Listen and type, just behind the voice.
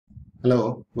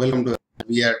Hello, welcome to.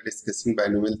 We are discussing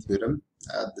binomial theorem.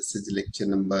 This is lecture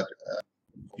number.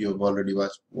 You have already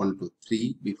watched 1 to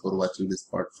 3 before watching this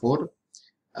part 4.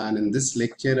 And in this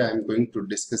lecture, I am going to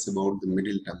discuss about the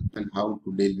middle term and how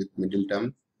to deal with middle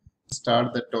term.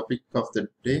 Start the topic of the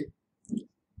day,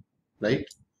 right?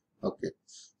 Okay.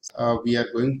 We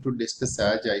are going to discuss,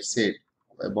 as I said,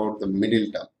 about the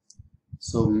middle term.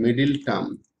 So middle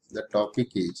term, the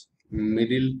topic is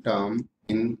middle term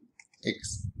in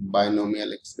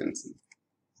binomial expansion.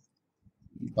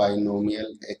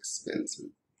 Binomial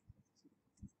expansion.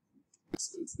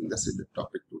 This is the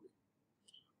topic today,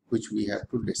 which we have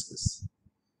to discuss.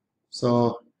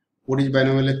 So, what is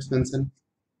binomial expansion?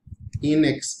 In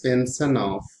expansion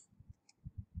of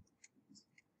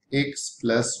x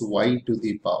plus y to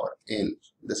the power n.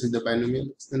 This is the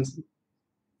binomial expansion.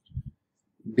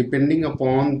 Depending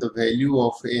upon the value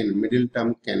of n, middle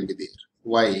term can be there.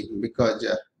 Why? Because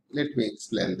let me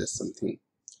explain this something.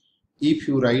 If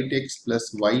you write x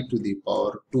plus y to the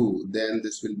power 2, then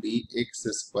this will be x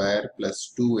square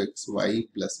plus 2xy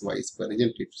plus y square,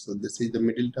 isn't it? So this is the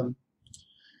middle term.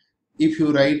 If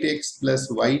you write x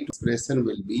plus y, expression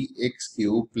will be x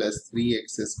cube plus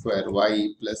 3x square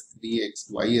y plus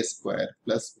 3xy square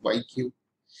plus y cube.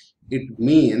 It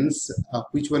means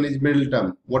which one is middle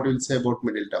term? What will say about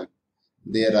middle term?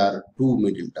 There are two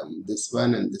middle terms. This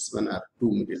one and this one are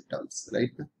two middle terms,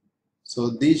 right?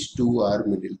 So these two are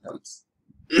middle terms.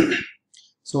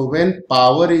 So when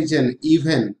power is an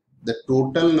even, the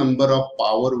total number of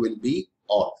power will be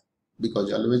odd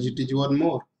because always it is one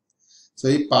more. So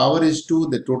if power is 2,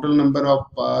 the total number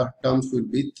of terms will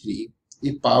be 3.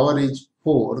 If power is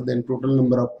 4, then total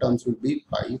number of terms will be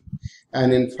 5.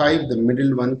 And in 5, the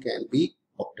middle one can be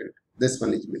obtained. This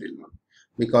one is middle one.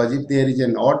 Because if there is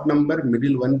an odd number,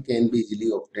 middle one can be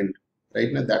easily obtained.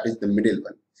 Right now, that is the middle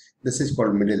one. This is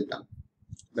called middle term.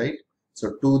 Right?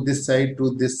 So to this side,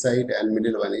 and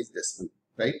middle one is this one.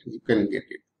 Right? You can get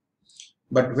it.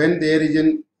 But when there is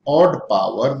an odd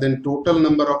power, then total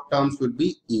number of terms will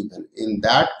be even. In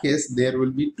that case, there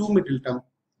will be two middle terms.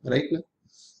 Right now?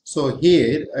 So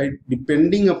here,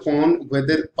 depending upon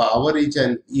whether power is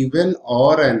an even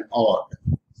or an odd,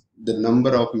 the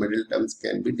number of middle terms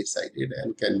can be decided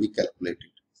and can be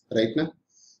calculated. Right now?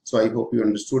 So I hope you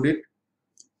understood it.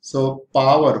 So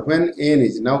power, when n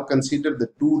is, now consider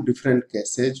the two different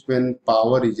cases when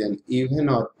power is an even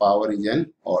or power is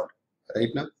an odd.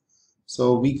 Right now?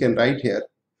 So we can write here,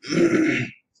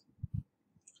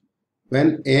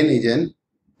 when n is an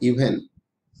even,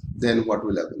 then what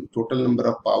will happen? Total number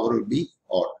of power will be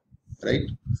odd, right?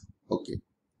 Okay.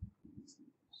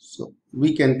 So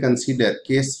we can consider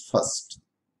case first.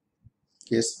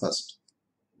 Case first.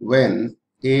 When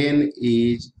n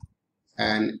is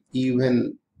an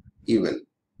even,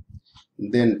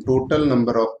 then total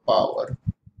number of power,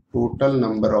 total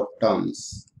number of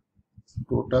terms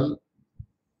in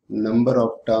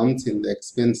the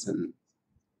expansion,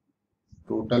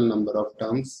 total number of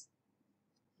terms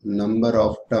in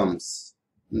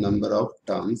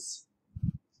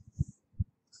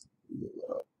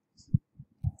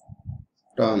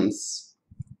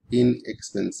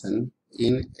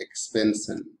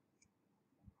expansion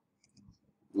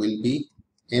will be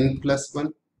n plus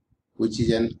 1, which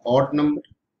is an odd number,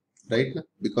 right?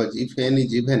 Because if n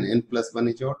is even, n plus 1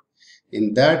 is odd.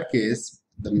 In that case,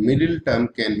 the middle term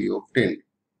can be obtained.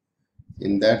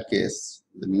 In that case,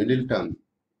 the middle term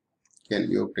can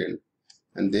be obtained.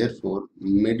 And therefore,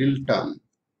 middle term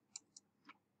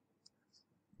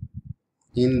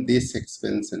in this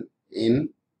expansion,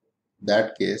 in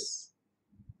that case,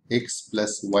 x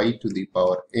plus y to the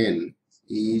power n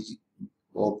is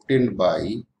obtained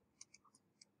by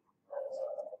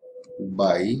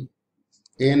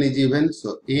n is even,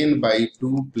 so n by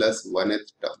 2 plus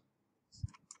 1th term.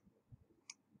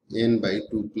 N by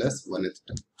 2 plus 1th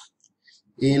term.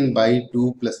 N by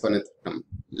 2 plus 1th term.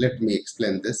 Let me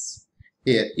explain this.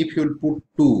 Here, if you will put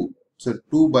 2, so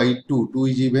 2 by 2, 2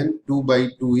 is even, 2 by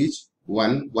 2 is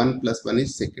 1, 1 plus 1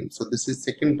 is second. So this is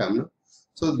second term. No?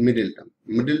 So middle term.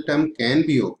 Middle term can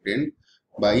be obtained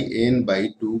by n by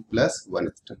 2 plus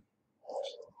 1th term.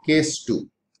 Case 2.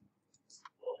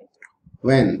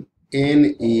 When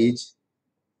n is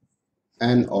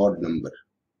an odd number.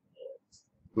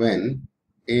 When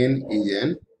n is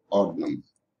an odd number.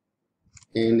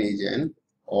 N is an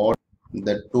odd,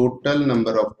 the total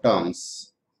number of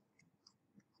terms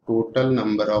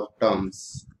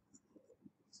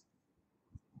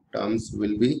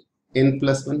will be n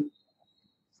plus 1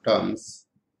 terms.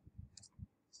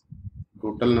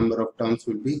 Total number of terms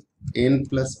will be n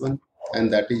plus 1,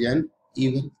 and that is an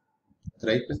even,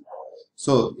 right?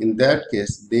 So in that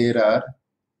case, there are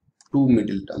two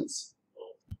middle terms.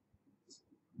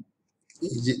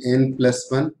 Is n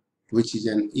plus 1, which is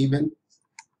an even.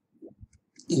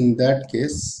 In that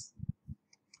case,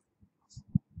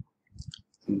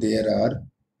 there are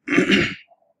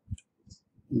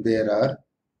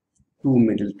two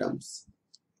middle terms.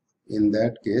 In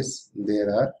that case, there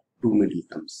are two middle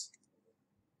terms.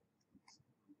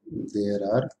 There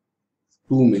are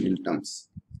two middle terms.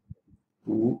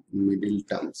 Two middle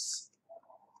terms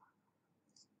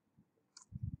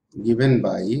given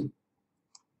by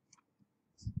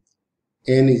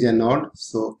n is an odd,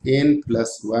 so n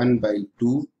plus 1 by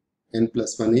 2, n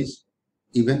plus 1 is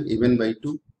even by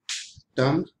 2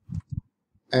 term,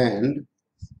 and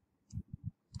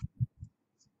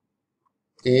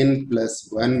n plus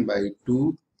 1 by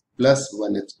 2 plus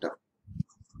 1th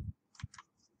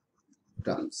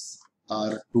terms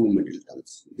are two middle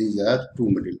terms. These are two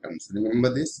middle terms. Remember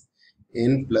this,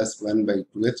 n plus 1 by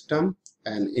 2th term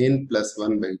and n plus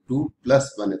 1 by 2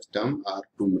 plus 1th term are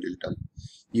two middle terms.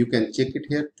 You can check it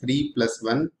here, 3 plus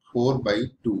 1, 4 by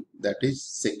 2, that is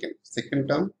second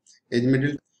term is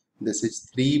middle. This is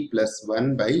 3 plus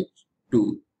 1 by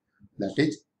 2, that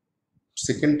is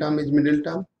second term is middle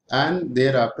term, and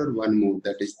thereafter one more,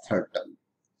 that is third term.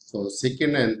 So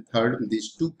second and third,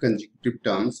 these two consecutive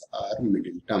terms are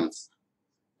middle terms.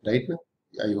 Right now,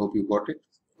 I hope you got it.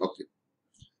 Okay.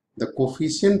 The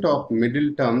coefficient of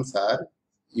middle terms are,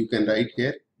 you can write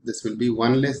here, this will be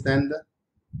 1 less than the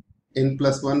n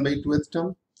plus 1 by 2th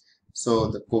term. So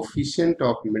the coefficient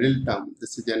of middle term,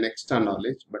 this is an extra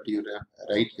knowledge, but you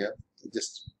write here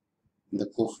just the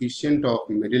coefficient of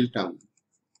middle term.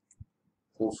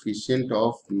 Coefficient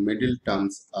of middle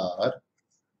terms are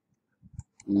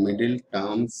binomial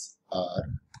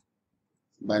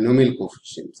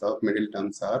coefficients of middle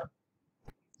terms are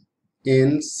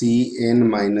n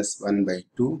minus 1 by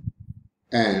 2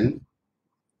 and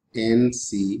n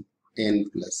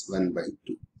plus 1 by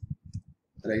 2.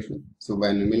 Right? So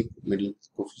binomial middle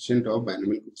coefficient of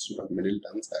middle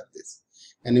terms are this.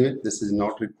 Anyway, this is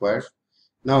not required.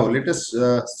 Now let us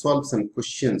solve some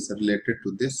questions related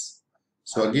to this.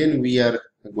 So again, we are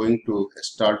going to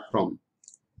start from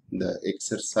the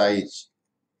exercise.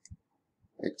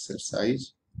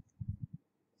 Exercise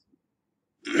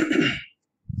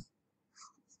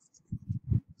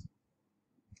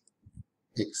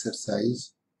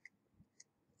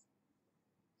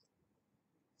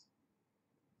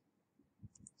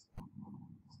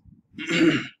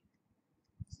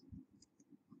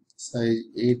size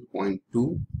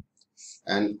 8.2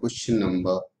 and question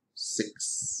number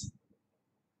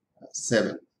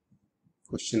 7.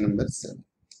 Question number 7.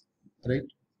 Right?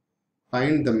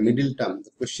 Find the middle term.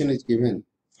 The question is given.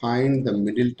 Find the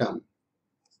middle term.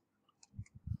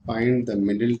 Find the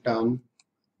middle term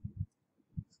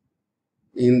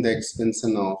in the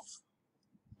expansion of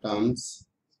terms.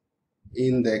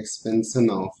 In the expansion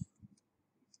of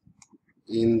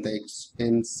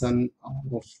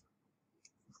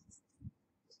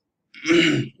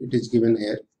it is given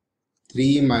here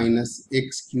 3 minus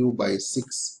x cube by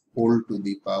 6 whole to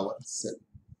the power 7.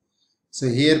 So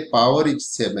here power is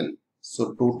 7.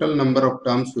 So total number of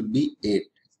terms will be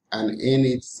 8, and n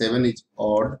is 7 is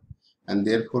odd, and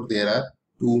therefore there are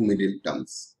two middle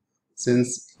terms.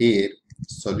 Since here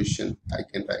solution, I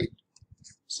can write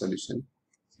solution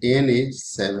n is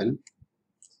 7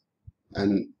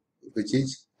 and which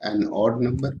is an odd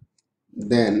number,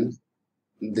 then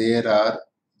there are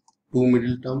two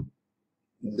middle terms,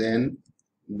 then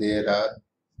there are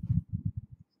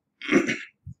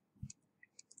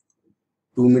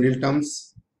two middle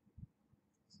terms,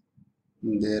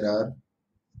 there are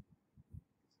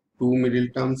two middle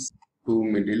terms,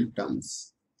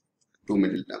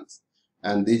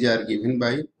 and these are given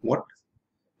by what?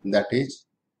 That is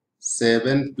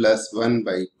 7 plus 1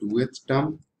 by 2th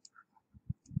term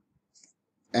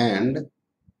and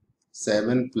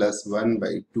 7 plus 1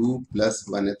 by 2 plus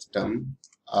 1th term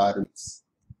are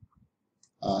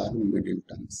middle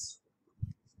terms.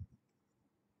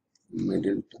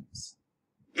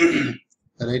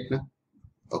 Right now?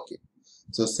 Okay.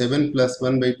 So 7 plus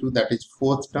 1 by 2, that is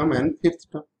 4th term and 5th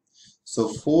term. So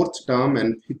 4th term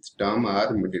and 5th term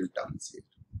are middle terms here.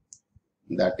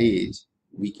 That is,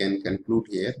 we can conclude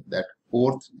here that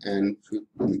 4th and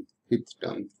 5th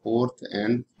term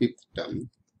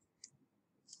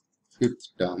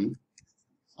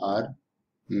are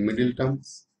middle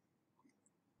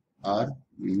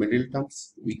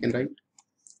terms. We can write.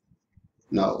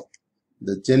 Now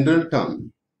the general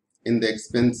term in the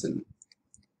expansion,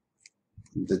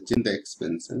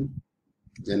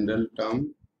 general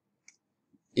term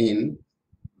in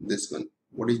this one,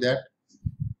 what is that?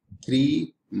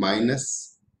 3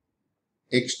 minus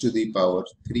x to the power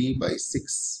 3 by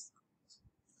 6.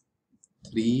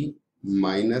 3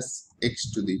 minus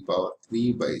x to the power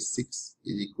 3 by 6 is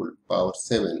equal to power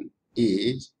 7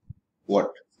 is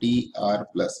what? TR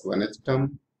plus 1th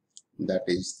term, that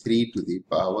is 3 to the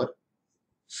power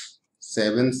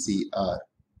 7CR.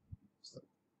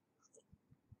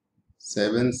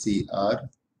 7CR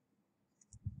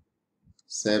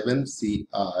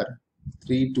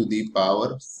 3 to the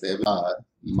power 7R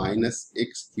minus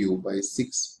x cube by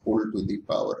 6 whole to the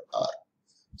power R.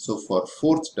 So for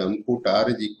fourth term, put R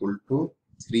is equal to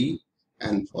 3,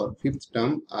 and for fifth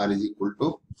term, R is equal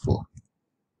to 4.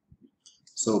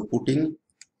 So putting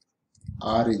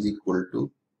R is equal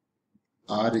to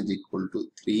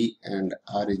 3 and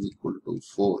R is equal to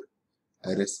 4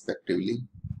 respectively.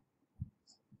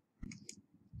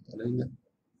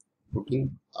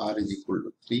 Putting R is equal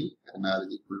to 3 and R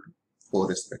is equal to 4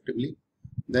 respectively.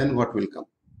 Then what will come?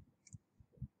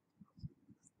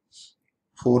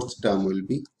 Fourth term will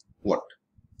be what?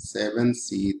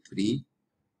 7C3,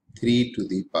 3 to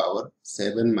the power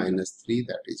 7 minus 3,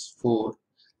 that is 4,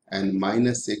 and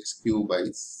minus x cube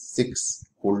by 6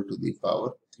 whole to the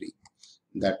power 3.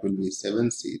 That will be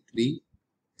 7C3,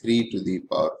 3 to the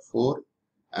power 4,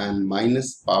 and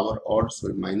minus power odd, so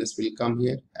minus will come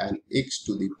here, and x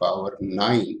to the power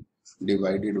 9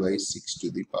 divided by 6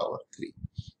 to the power 3.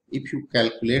 If you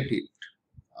calculate it,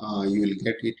 you will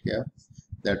get it here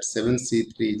that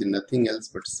 7C3 is nothing else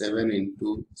but 7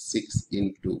 into 6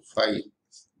 into 5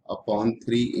 upon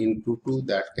 3 into 2,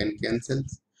 that can cancel,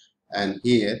 and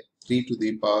here 3 to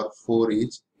the power 4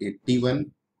 is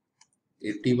 81.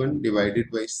 81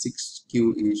 divided by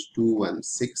 6q is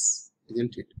 216,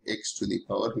 isn't it? X to the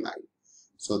power 9.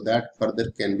 So that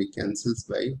further can be cancelled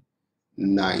by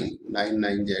 9. 9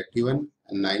 9 is 81,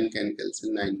 and 9 can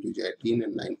cancel, 9 2 is 18,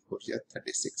 and 9 4 is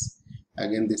 36.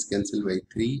 Again this cancel by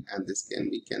 3, and this can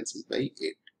be cancelled by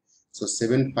 8. So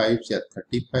 7 5 is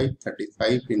 35.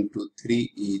 35 into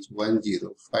 3 is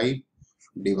 105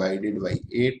 divided by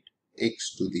 8,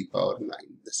 x to the power 9.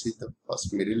 This is the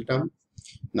first middle term.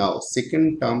 Now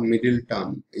second term, middle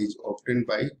term, is obtained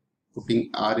by putting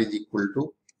R is equal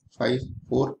to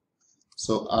 4.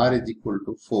 So R is equal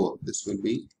to 4. This will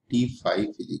be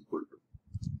T5 is equal to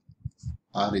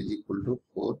R is equal to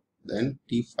 4. Then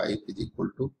T5 is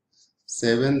equal to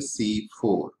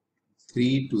 7C4,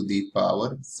 3 to the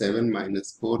power 7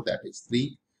 minus 4, that is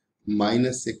 3,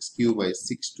 minus x cube by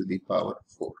 6 to the power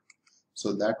 4.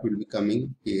 So that will be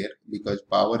coming here, because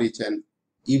power is an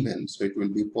even, so it will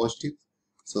be positive.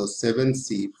 So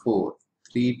 7C4,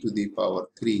 3 to the power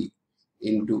 3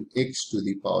 into x to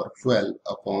the power 12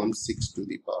 upon 6 to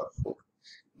the power 4.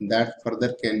 That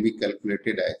further can be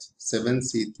calculated as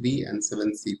 7C3 and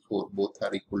 7C4 both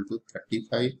are equal to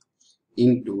 35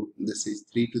 into, this is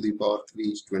 3 to the power 3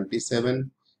 is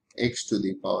 27, x to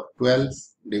the power 12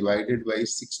 divided by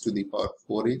 6 to the power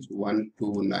 4 is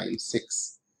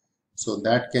 1296. So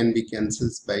that can be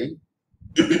cancelled by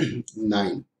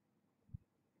 9.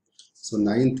 So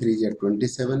 9 3 is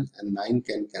 27, and 9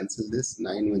 can cancel this.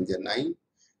 9 1 is 9,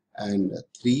 and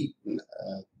 3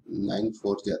 9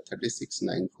 4 is 36,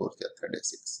 9 4 is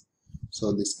 36.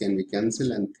 So this can be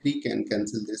cancelled, and 3 can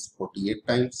cancel this 48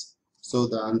 times. So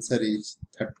the answer is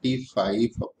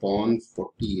 35 upon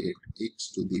 48,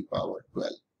 x to the power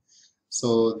 12.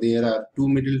 So there are two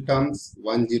middle terms,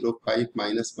 105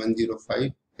 minus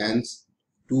 105, hence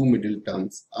two middle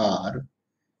terms are,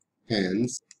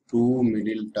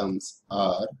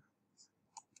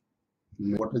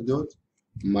 what are those?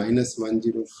 Minus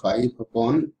 105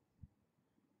 upon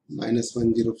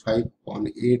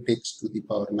 8x to the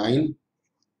power 9,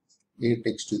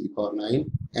 8x to the power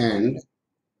 9, and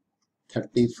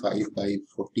 35 by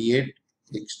 48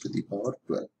 x to the power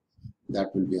 12.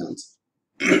 That will be answer.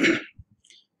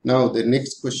 Now the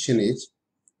next question is,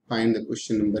 find the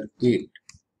question number 8.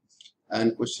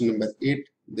 And question number 8,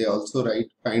 they also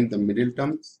write find the middle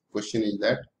terms. Question is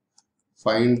that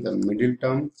find the middle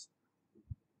terms,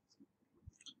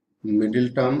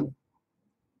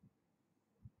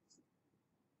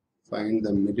 find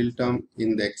the middle term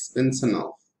in the expansion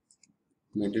of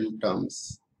middle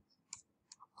terms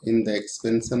in the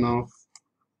expansion of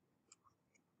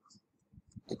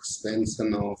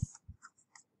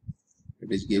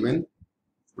it is given.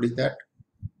 What is that?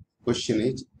 Question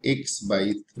is x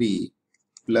by 3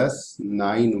 plus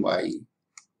 9y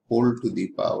whole to the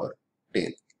power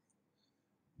 10.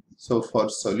 So for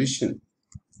solution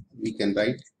we can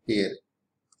write here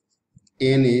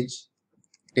n is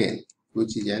 10,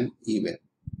 which is an even.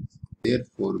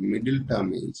 Therefore middle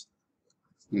term is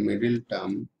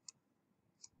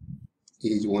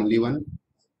only one,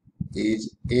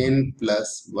 is n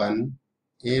plus 1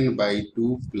 n by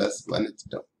 2 plus 1th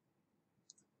term.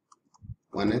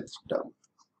 1th term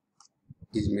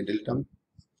is middle term,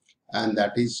 and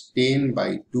that is 10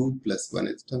 by 2 plus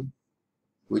 1th term,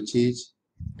 which is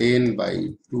 10 by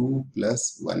 2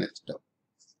 plus 1th term.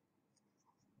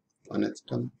 1th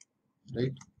term,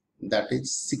 right? That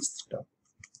is 6th term.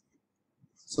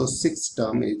 So 6th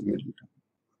term is middle term.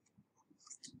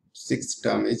 6th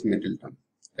term is middle term,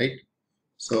 right?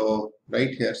 So right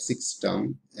here 6th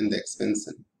term in the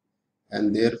expansion,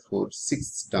 and therefore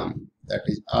 6th term, that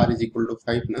is r is equal to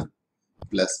 5 na,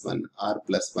 plus 1, r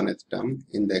plus 1th term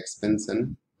in the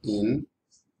expansion in,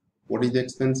 what is the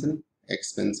expansion?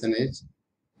 Expansion is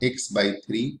x by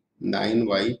 3,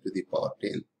 9y to the power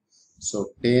 10.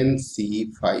 So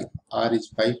 10c5, r is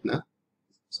 5 na.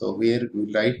 So here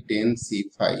we write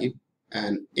 10c5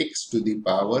 and x to the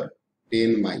power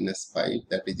 10 minus 5,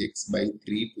 that is x by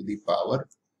 3 to the power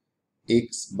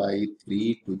x by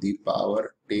 3 to the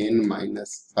power 10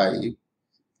 minus 5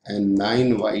 and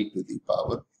 9y to the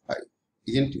power 5,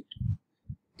 isn't it?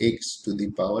 X to the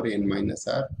power n minus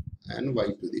r and y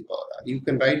to the power r. You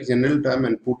can write general term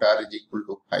and put r is equal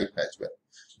to 5 as well.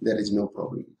 There is no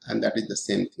problem, and that is the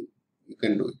same thing. You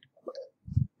can do it,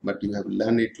 but you have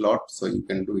learned it lot, so you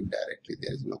can do it directly.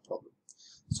 There is no problem.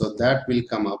 So that will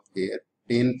come up here,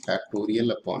 10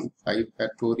 factorial upon 5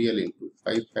 factorial into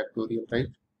 5 factorial, right?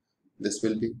 This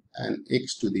will be an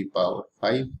x to the power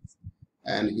 5,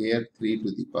 and here 3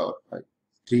 to the power 5.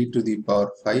 3 to the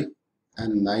power 5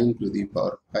 and 9 to the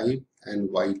power 5 and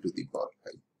y to the power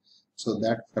 5. So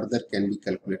that further can be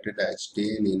calculated as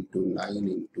 10 into 9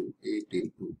 into 8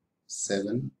 into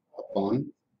 7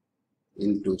 upon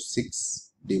into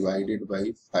 6 divided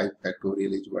by 5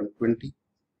 factorial is 120,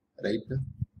 right?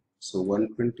 So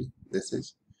 120 this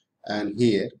is, and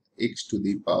here x to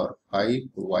the power 5,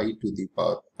 y to the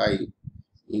power 5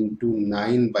 into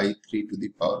 9 by 3 to the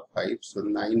power 5. So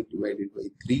 9 divided by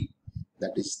 3,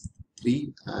 that is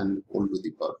 3, and whole to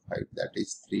the power 5, that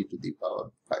is 3 to the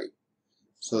power 5.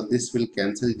 So this will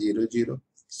cancel 0, 0.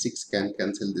 6 can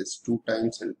cancel this 2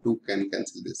 times and 2 can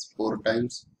cancel this 4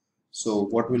 times. So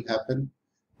what will happen?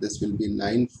 This will be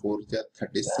 9 4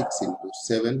 36 into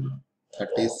 7,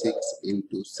 36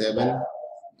 into 7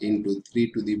 into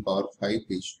 3 to the power 5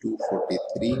 is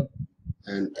 243,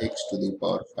 and x to the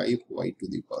power 5, y to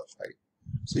the power 5.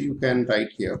 So you can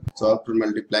write here. So after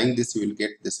multiplying this, you will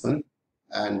get this one,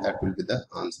 and that will be the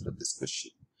answer of this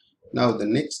question. Now the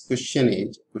next question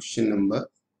is question number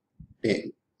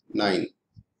 9,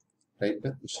 right?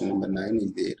 Question number 9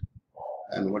 is there,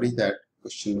 and what is that?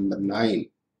 Question number 9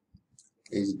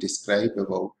 is described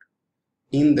about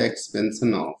in the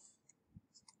expansion of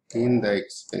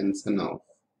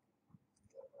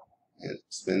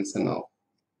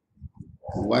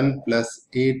 1 plus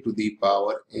a to the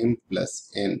power m plus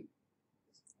n.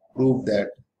 Prove that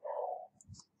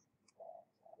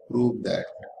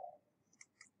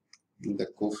the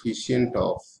coefficient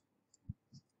of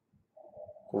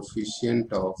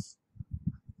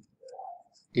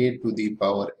a to the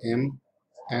power m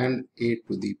and a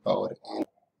to the power n,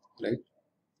 right?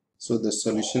 So the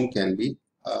solution can be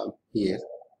here.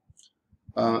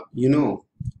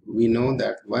 We know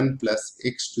that 1 plus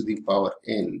x to the power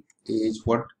n is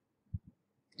what?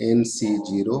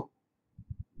 nc0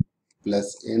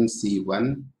 plus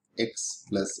nc1 x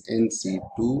plus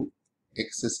nc2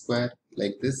 x square,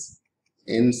 like this,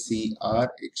 ncr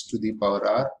x to the power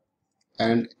r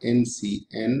and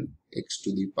ncn x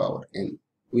to the power n.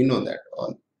 We know that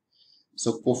all.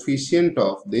 So coefficient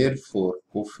of x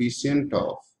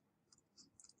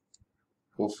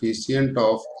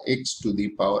to the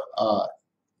power r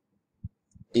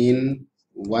in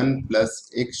 1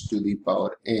 plus x to the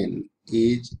power n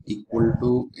is equal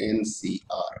to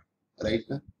ncr, right?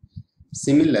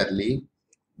 Similarly,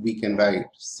 we can write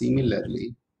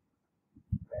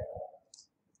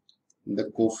the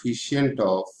coefficient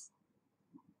of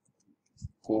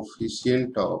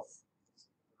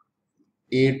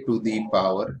a to the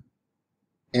power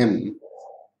m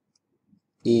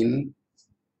in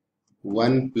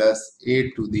 1 plus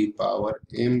a to the power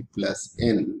m plus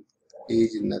n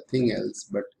is nothing else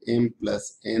but m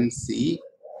plus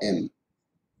ncm,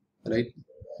 right?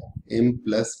 M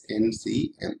plus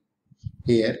ncm.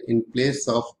 Here in place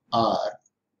of r,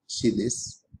 see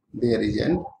this, there is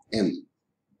an m,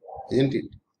 isn't it?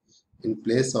 In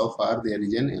place of r there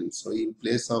is an m. So in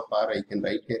place of r I can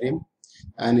write here m,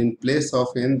 and in place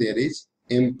of n there is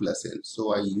m plus n.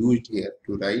 So I used here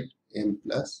to write m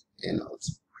plus n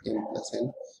also, m plus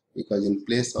n, because in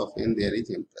place of n there is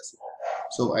m plus n.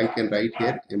 So I can write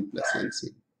here m plus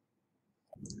nc.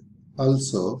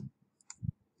 Also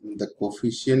the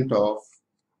coefficient of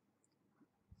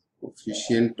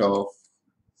coefficient of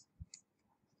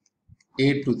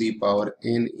a to the power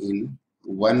n in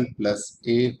 1 plus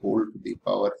a whole to the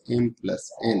power m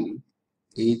plus n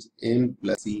is m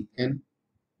plus cn.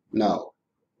 Now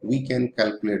we can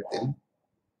calculate them,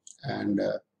 and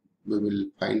we will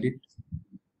find it.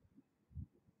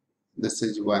 This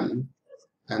is 1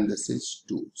 and this is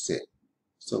 2, say.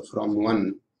 So from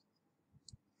 1,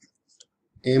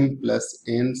 m plus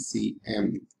n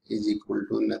cm is equal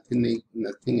to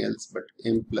nothing else but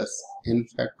m plus n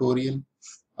factorial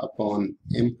upon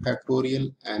m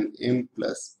factorial and m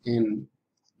plus n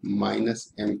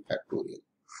minus m factorial.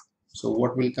 So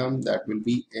what will come? That will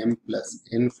be m plus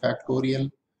n factorial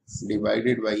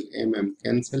divided by m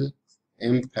cancel,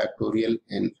 m factorial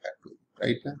n factorial.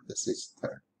 Right now, this is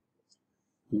third.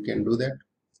 You can do that.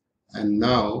 And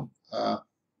now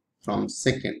from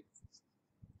second,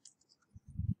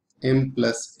 m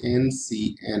plus n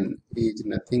cn is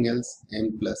nothing else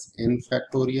m plus n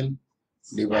factorial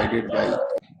divided by,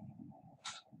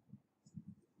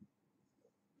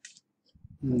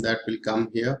 that will come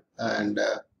here, and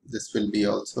this will be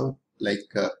also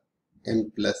like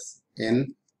m plus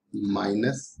n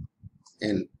minus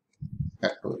n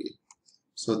factorial.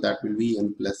 So that will be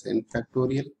m plus n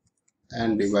factorial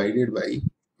and divided by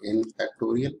n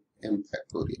factorial m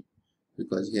factorial,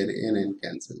 because here n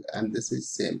cancel, and this is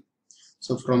same.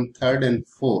 So from third and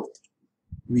fourth,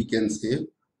 we can say,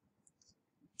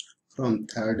 from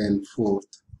third and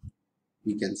fourth,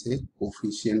 we can say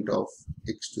coefficient of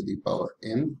x to the power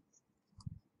m,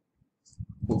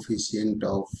 coefficient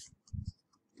of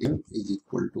m is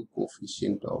equal to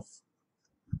coefficient of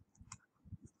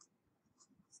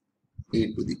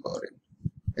a to the power m.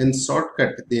 In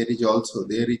shortcut, there is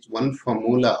one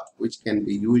formula which can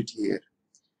be used here.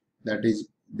 That is,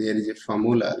 there is a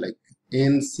formula like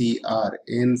NCR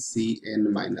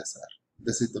NCN minus R.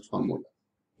 This is the formula.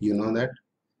 You know that,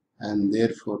 and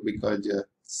therefore, because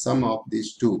sum of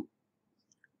these two,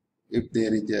 if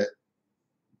there is a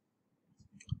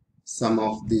sum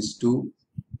of these two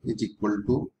is equal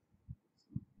to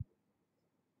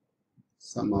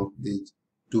sum of these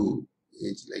two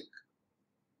is like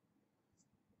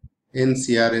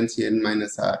NCR NCN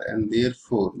minus R, and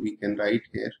therefore we can write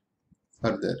here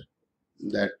further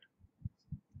that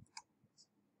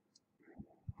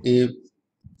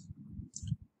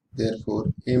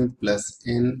therefore m plus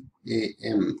n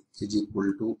am is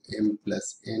equal to m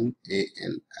plus n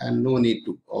an, and no need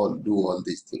to do all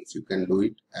these things. You can do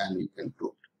it and you can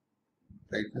prove it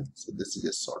right now. So this is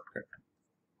a shortcut.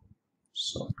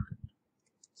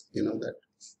 You know that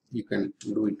you can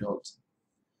do it also.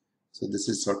 So this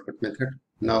is shortcut method.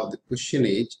 Now the question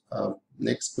is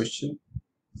next question,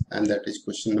 and that is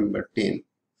question number 10.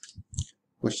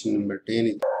 Question number 10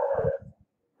 is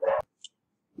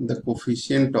the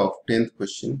coefficient of 10th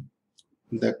question,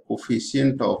 the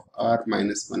coefficient of r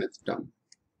minus 1th term,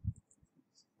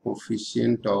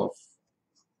 coefficient of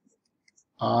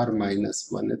r minus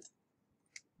 1th,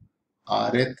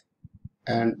 rth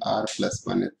and r plus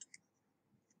 1th,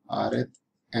 rth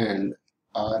and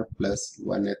r plus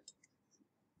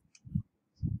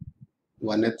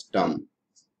 1th term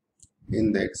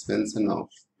in the expansion of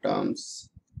terms,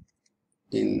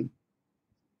 in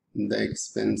the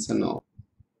expansion of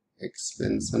x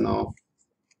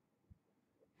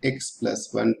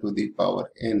plus 1 to the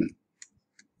power n,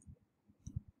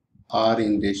 r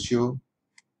in ratio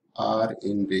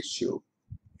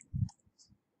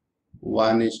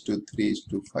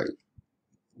 1:3:5,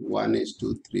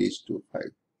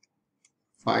 1:3:5.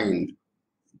 Find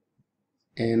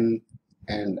n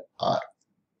and r.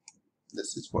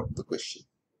 This is what the question.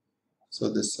 So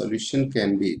the solution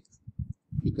can be,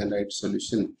 you can write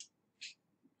solution.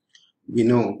 We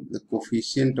know the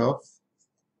coefficient of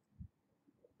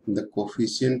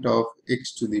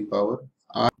x to the power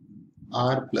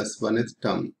r plus 1th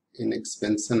term in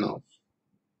expansion of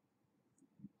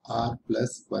r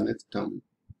plus 1th term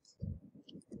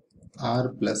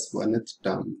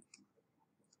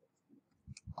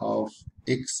of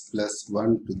x plus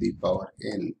 1 to the power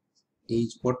n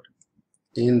is what?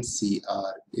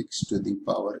 NCR x to the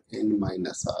power n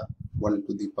minus r, 1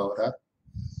 to the power r.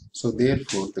 So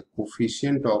therefore the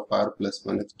coefficient of r plus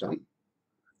 1th term,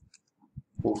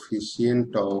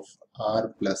 coefficient of r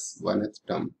plus 1th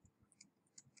term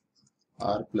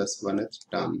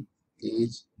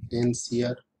is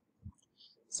NCR.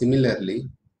 Similarly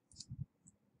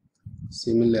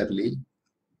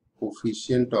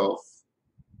coefficient of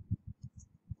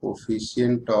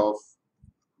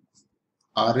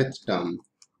rth term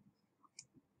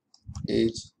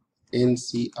is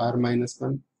NCR minus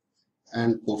 1,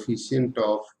 and coefficient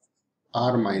of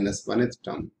r minus 1th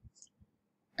term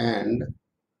and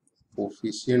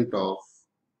coefficient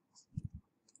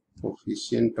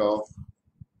of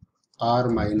r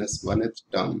minus 1th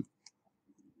term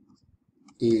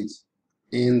is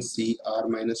NCR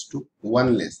minus 2,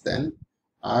 1 less than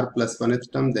r plus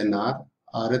 1th term, then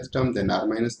rth term, then r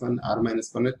minus 1, r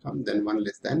minus 1th term, then 1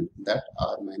 less than that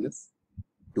r minus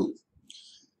 2.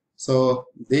 So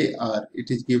they are, it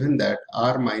is given that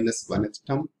r minus 1th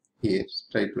term here,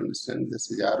 try to understand,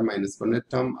 this is r minus 1th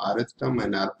term, rth term,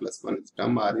 and r plus 1th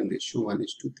term are in ratio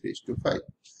 1:3:5.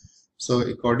 So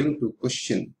according to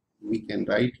question, we can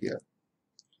write here,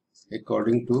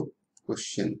 according to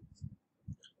question,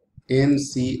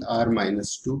 NCR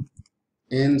minus 2,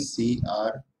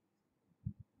 NCR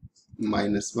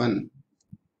minus 1,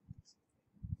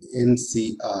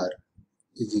 NCR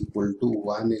is equal to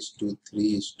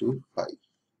 1:3:5,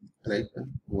 right?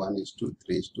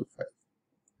 1:3:5.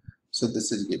 So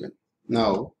this is given.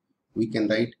 Now we can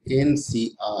write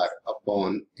NCR upon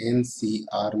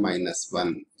NCR minus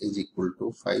 1 is equal to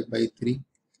 5/3.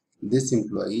 This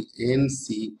employee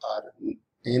NCR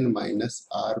n minus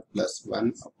r plus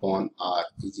 1 upon r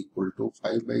is equal to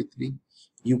 5/3.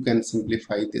 You can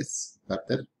simplify this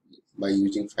further by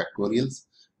using factorials,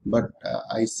 but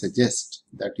I suggest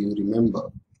that you remember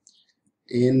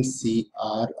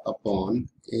NCR upon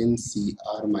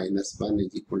NCR minus 1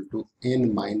 is equal to n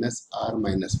minus r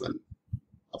minus 1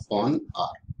 upon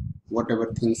r. Whatever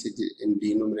things is in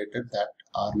denominator, that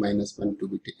r minus 1 to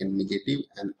be taken negative,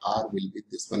 and r will be,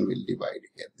 this one will divide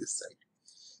here this side.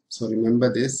 So remember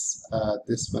this,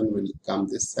 this one will come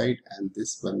this side and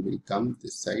this one will come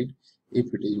this side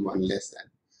if it is 1 less than.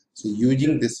 So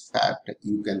using this fact,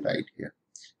 you can write here,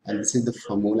 and this is the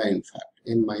formula in fact,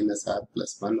 n minus r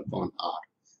plus 1 upon r.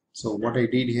 So what I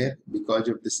did here, because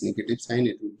of this negative sign,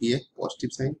 it will be a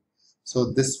positive sign.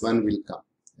 So this one will come.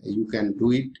 You can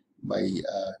do it by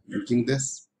using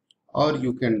this, or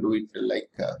you can do it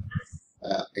like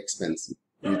expansion,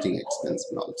 using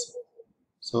expansion also.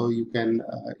 So you can,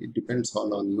 it depends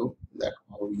all on you that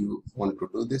how you want to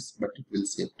do this, but it will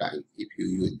save time if you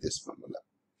use this formula.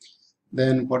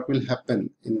 Then what will happen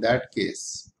in that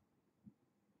case,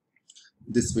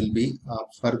 this will be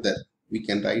further, we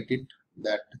can write it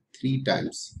that 3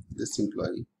 times this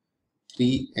employee,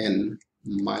 3n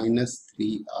minus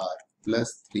 3r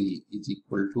plus 3 is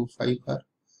equal to 5r.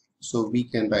 So we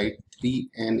can write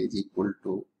 3n is equal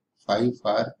to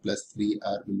 5r plus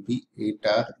 3r will be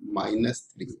 8r minus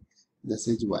 3. This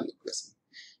is one equation.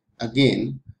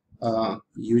 Again,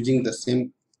 using the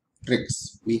same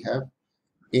tricks, we have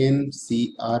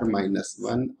NCR minus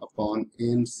 1 upon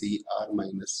NCR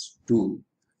minus 2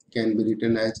 can be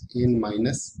written as n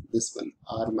minus this one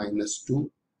r minus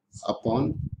 2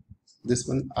 upon this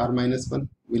one r minus 1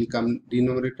 will come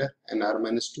denominator and r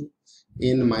minus 2,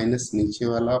 n minus niche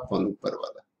wala upon upar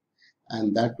wala,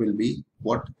 and that will be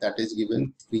what, that is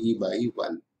given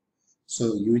 3/1.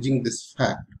 So using this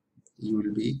fact, you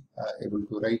will be able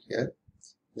to write here,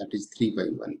 that is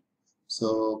 3/1.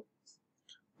 So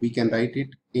we can write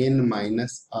it n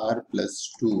minus r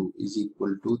plus 2 is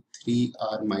equal to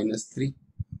 3r minus 3.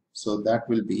 So that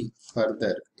will be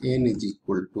further n is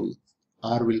equal to,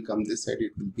 r will come this side,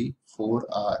 it will be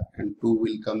 4r, and 2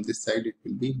 will come this side, it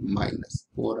will be minus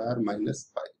 4r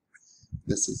minus 5.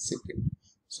 This is second.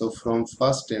 So from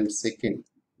first and second,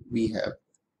 we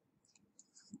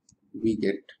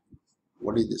get,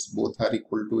 what is this, both are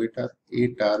equal to 8r.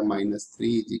 8r minus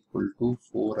 3 is equal to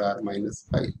 4r minus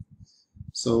 5.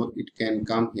 So it can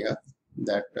come here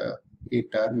that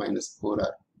 8r minus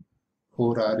 4r,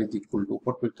 4r is equal to,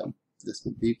 what will come, this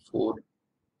will be 4r,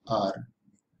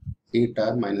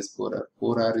 8r minus 4r,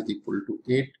 4r is equal to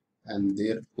 8, and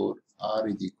therefore r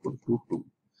is equal to 2.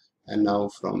 And now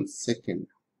from second,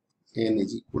 n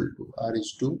is equal to, r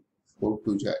is 2, 4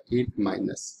 to 8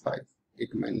 minus 5,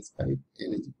 8 minus 5,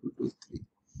 n is equal to 3.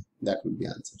 That will be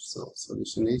answer. So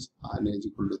solution is n is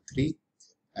equal to 3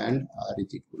 and r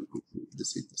is equal to 2.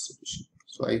 This is the solution.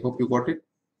 So I hope you got it.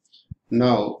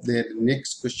 Now the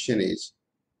next question is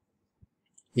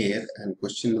here, and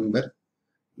question number,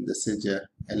 this is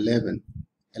 11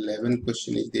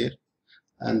 question is there,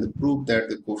 and the proof that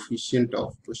the coefficient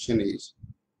of question is,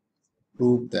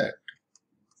 prove that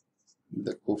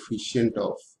the coefficient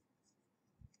of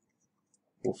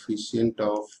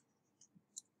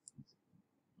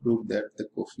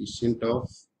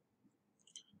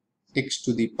x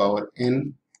to the power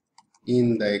n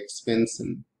in the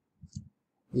expansion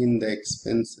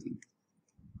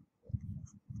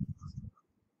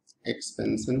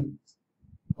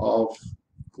of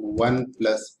 1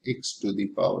 plus x to the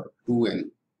power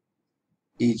 2n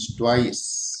is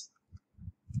twice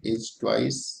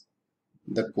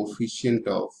the coefficient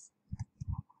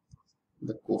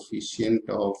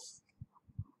of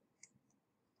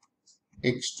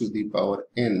x to the power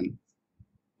n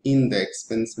in the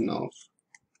expansion of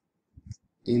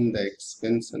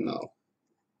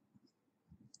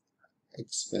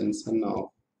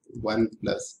 1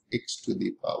 plus x to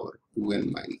the power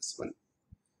 2n minus 1.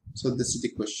 So this is the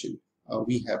question.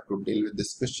 We have to deal with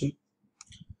this question.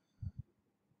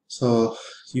 So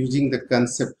using the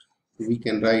concept, we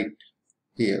can write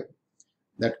here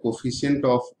that coefficient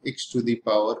of x to the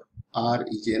power r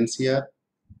is NCR.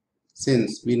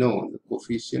 Since we know the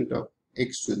coefficient of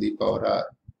x to the power r,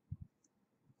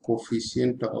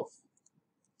 coefficient of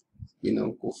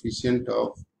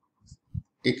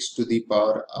x to the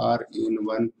power r in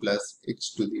 1 plus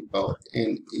x to the power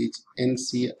n is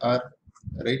NCR,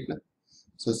 right now.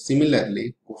 So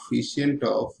similarly, coefficient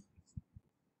of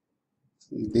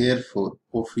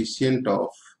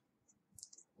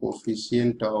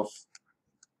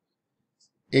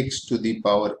x to the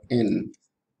power n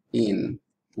in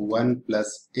 1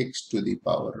 plus x to the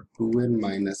power 2n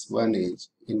minus 1 is,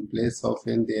 in place of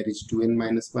n there is 2n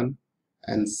minus 1,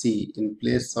 and c in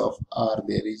place of r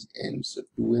there is n, so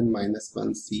 2n minus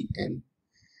 1 cn.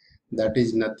 That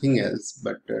is nothing else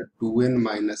but 2n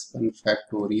minus 1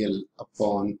 factorial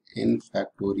upon n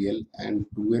factorial and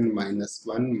 2n minus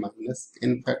 1 minus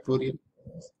n factorial.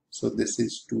 So this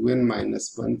is 2n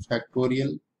minus 1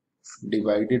 factorial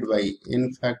divided by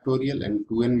n factorial, and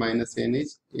 2n minus n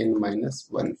is n minus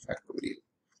 1 factorial.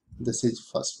 This is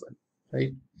first one,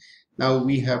 right? Now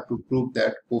we have to prove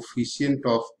that coefficient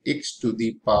of x to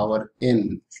the power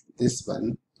n, this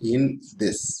one, in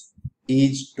this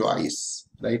is twice,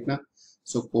 right now.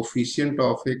 So coefficient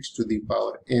of x to the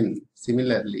power n,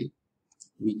 similarly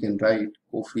we can write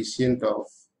coefficient of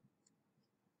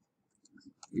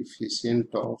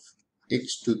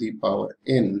x to the power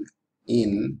n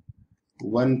in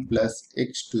 1 plus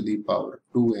x to the power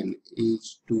 2n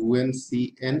is 2n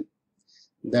cn.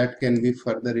 That can be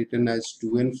further written as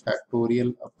 2n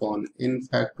factorial upon n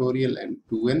factorial and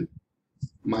 2n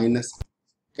minus.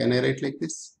 Can I write like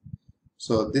this?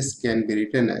 So this can be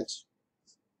written as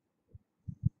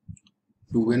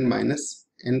 2n minus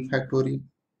n factorial.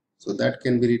 So that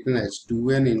can be written as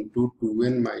 2n into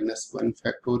 2n minus 1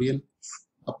 factorial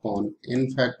upon n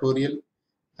factorial,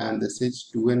 and this is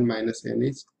 2n minus n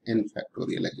is n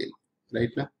factorial again,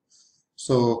 right now.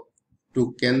 So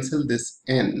to cancel this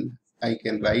n, I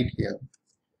can write here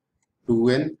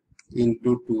 2n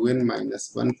into 2n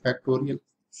minus 1 factorial.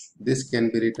 This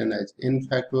can be written as n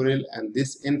factorial, and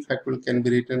this n factorial can be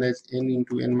written as n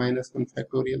into n minus 1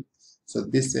 factorial. So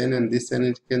this n and this n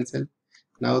is cancelled.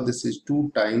 Now this is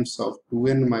 2 times of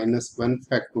 2n minus 1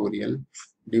 factorial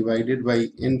divided by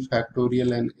n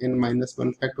factorial and n minus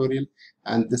 1 factorial,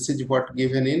 and this is what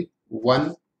given in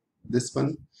 1, this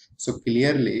one. So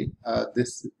clearly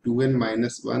this 2n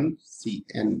minus 1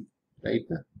 cn, right?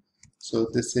 So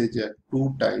this is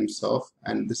 2 times of,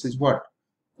 and this is what?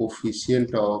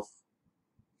 Coefficient of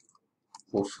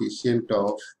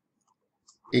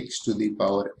x to the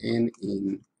power n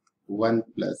in 1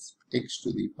 plus x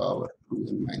to the power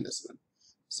 2n minus 1.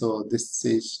 So this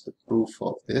is the proof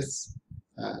of this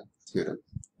theorem,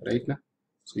 right now.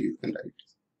 So you can write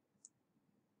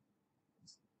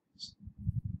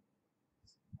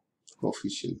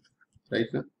coefficient,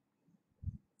 right now.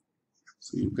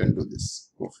 So you can do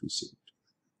this coefficient,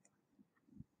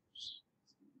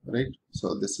 right?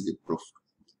 So this is the proof.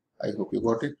 I hope you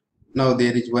got it. Now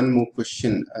there is one more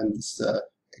question and this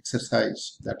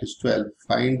exercise, that is 12.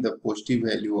 Find the positive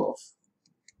value of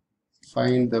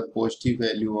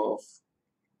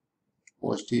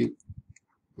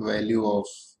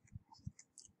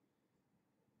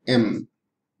m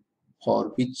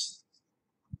for which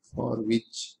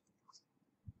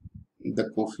the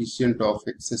coefficient of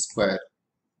x square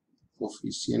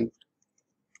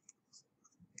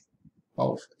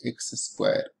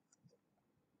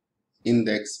in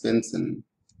the expansion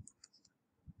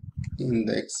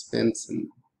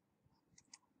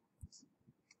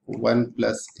 1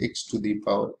 plus x to the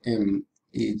power m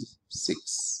is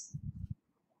 6.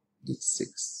 It's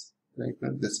 6, right?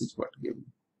 Now this is what given.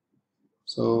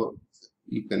 So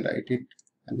you can write it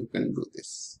and you can do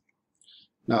this.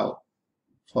 Now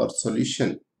for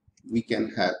solution, we can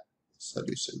have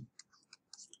solution.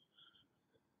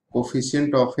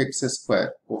 Coefficient of x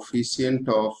square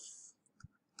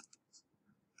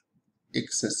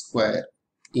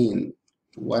in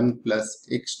 1 plus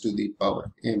x to the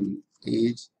power m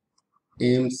is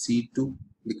mc2,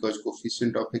 because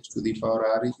coefficient of x to the power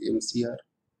r is mcr,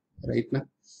 right now.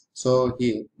 So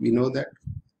here we know that,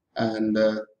 and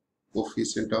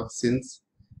coefficient of, since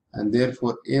and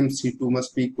therefore MC2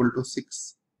 must be equal to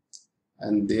 6,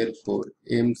 and therefore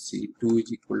MC2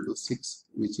 is equal to 6,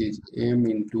 which is m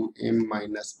into m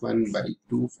minus 1 by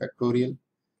 2 factorial,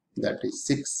 that is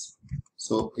 6.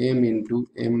 So m into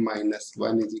m minus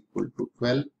 1 is equal to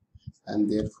 12,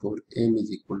 and therefore m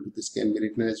is equal to, this can be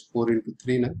written as 4 into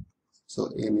 3 now, so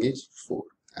m is 4,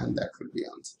 and that will be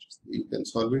answer. You can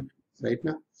solve it right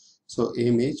now. So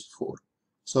m is 4.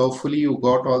 So hopefully you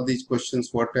got all these questions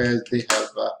what as they have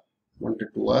wanted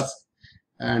to ask,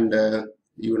 and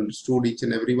you understood each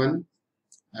and every one,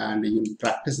 and you will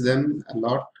practice them a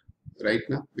lot right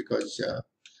now, because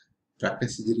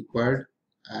practice is required.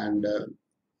 And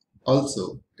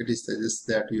also it is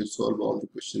suggested that you solve all the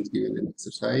questions given in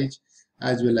exercise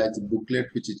as well as the booklet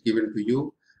which is given to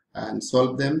you, and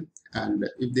solve them. And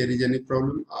if there is any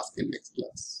problem, ask in next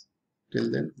class.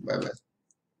 Till then, bye bye.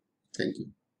 Thank you.